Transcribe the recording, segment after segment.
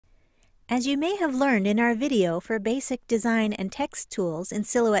As you may have learned in our video for basic design and text tools in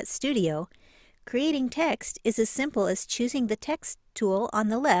Silhouette Studio, creating text is as simple as choosing the text tool on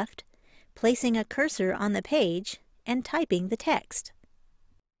the left, placing a cursor on the page, and typing the text.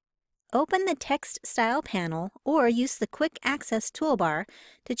 Open the Text Style panel or use the Quick Access toolbar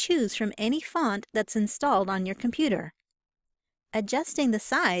to choose from any font that's installed on your computer. Adjusting the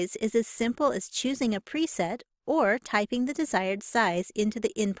size is as simple as choosing a preset or typing the desired size into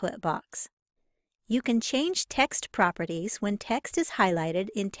the input box. You can change text properties when text is highlighted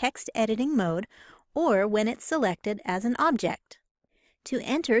in text editing mode or when it's selected as an object. To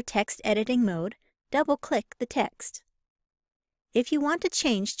enter text editing mode, double-click the text. If you want to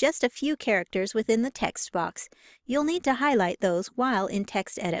change just a few characters within the text box, you'll need to highlight those while in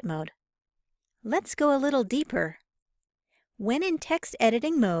text edit mode. Let's go a little deeper. When in text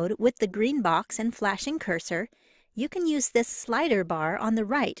editing mode with the green box and flashing cursor, you can use this slider bar on the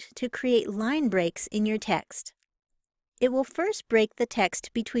right to create line breaks in your text. It will first break the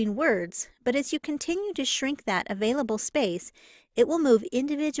text between words, but as you continue to shrink that available space, it will move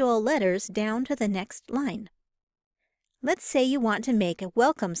individual letters down to the next line. Let's say you want to make a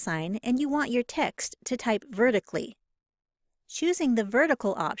welcome sign and you want your text to type vertically. Choosing the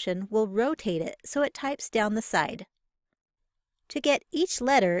vertical option will rotate it so it types down the side. To get each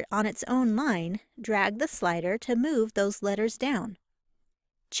letter on its own line, drag the slider to move those letters down.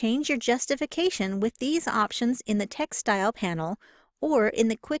 Change your justification with these options in the Text Style panel or in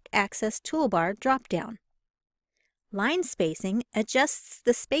the Quick Access toolbar dropdown. Line spacing adjusts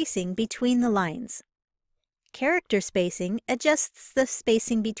the spacing between the lines. Character spacing adjusts the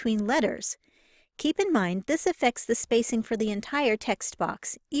spacing between letters. Keep in mind this affects the spacing for the entire text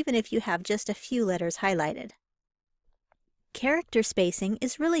box, even if you have just a few letters highlighted. Character spacing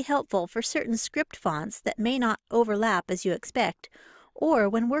is really helpful for certain script fonts that may not overlap as you expect, or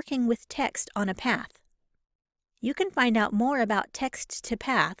when working with text on a path. You can find out more about text to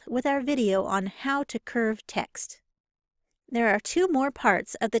path with our video on how to curve text. There are two more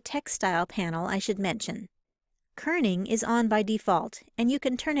parts of the text style panel I should mention. Kerning is on by default, and you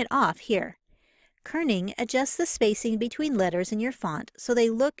can turn it off here. Kerning adjusts the spacing between letters in your font so they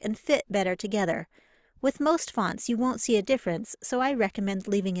look and fit better together. With most fonts, you won't see a difference, so I recommend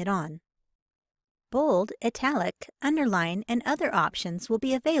leaving it on. Bold, italic, underline, and other options will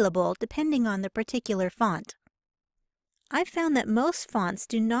be available depending on the particular font. I've found that most fonts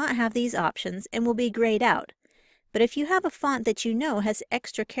do not have these options and will be grayed out, but if you have a font that you know has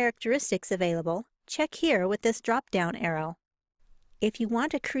extra characteristics available, check here with this drop-down arrow. If you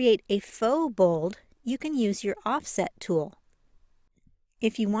want to create a faux bold, you can use your Offset tool.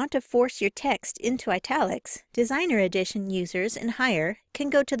 If you want to force your text into italics, Designer Edition users and higher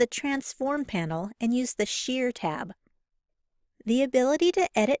can go to the Transform panel and use the Shear tab. The ability to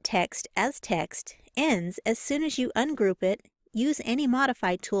edit text as text ends as soon as you ungroup it, use any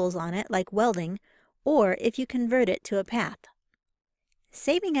modify tools on it like welding, or if you convert it to a path.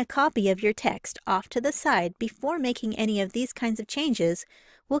 Saving a copy of your text off to the side before making any of these kinds of changes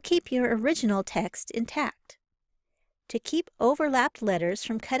will keep your original text intact. To keep overlapped letters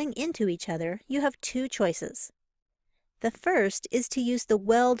from cutting into each other, you have two choices. The first is to use the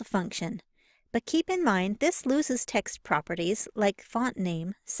Weld function, but keep in mind this loses text properties like font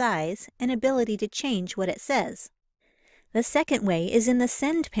name, size, and ability to change what it says. The second way is in the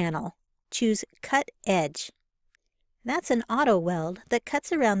Send panel. Choose Cut Edge. That's an auto weld that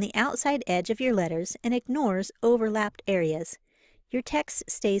cuts around the outside edge of your letters and ignores overlapped areas. Your text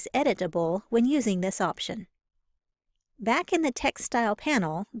stays editable when using this option. Back in the Text Style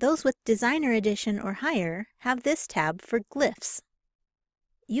panel, those with Designer Edition or higher have this tab for Glyphs.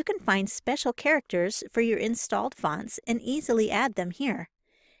 You can find special characters for your installed fonts and easily add them here.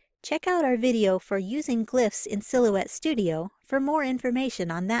 Check out our video for using Glyphs in Silhouette Studio for more information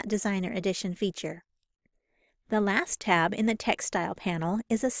on that Designer Edition feature. The last tab in the Text Style panel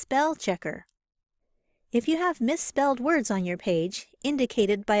is a spell checker. If you have misspelled words on your page,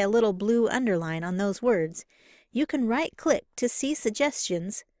 indicated by a little blue underline on those words, you can right-click to see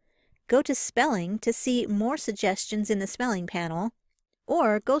suggestions, go to Spelling to see more suggestions in the Spelling panel,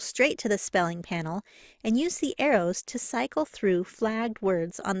 or go straight to the Spelling panel and use the arrows to cycle through flagged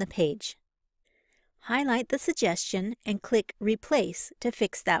words on the page. Highlight the suggestion and click Replace to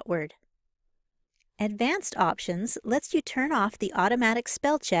fix that word. Advanced Options lets you turn off the automatic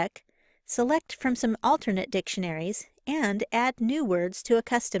spell check, select from some alternate dictionaries, and add new words to a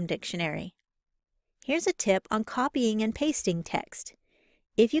custom dictionary. Here's a tip on copying and pasting text.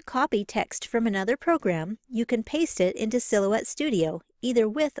 If you copy text from another program, you can paste it into Silhouette Studio, either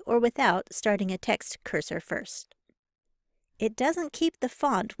with or without starting a text cursor first. It doesn't keep the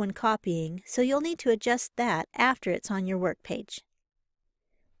font when copying, so you'll need to adjust that after it's on your work page.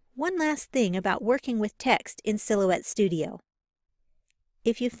 One last thing about working with text in Silhouette Studio.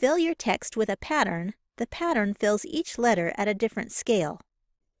 If you fill your text with a pattern, the pattern fills each letter at a different scale.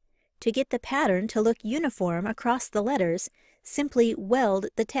 To get the pattern to look uniform across the letters, simply weld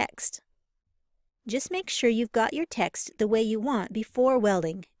the text. Just make sure you've got your text the way you want before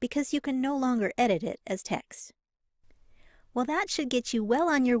welding, because you can no longer edit it as text. Well, that should get you well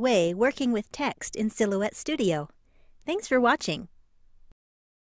on your way working with text in Silhouette Studio. Thanks for watching.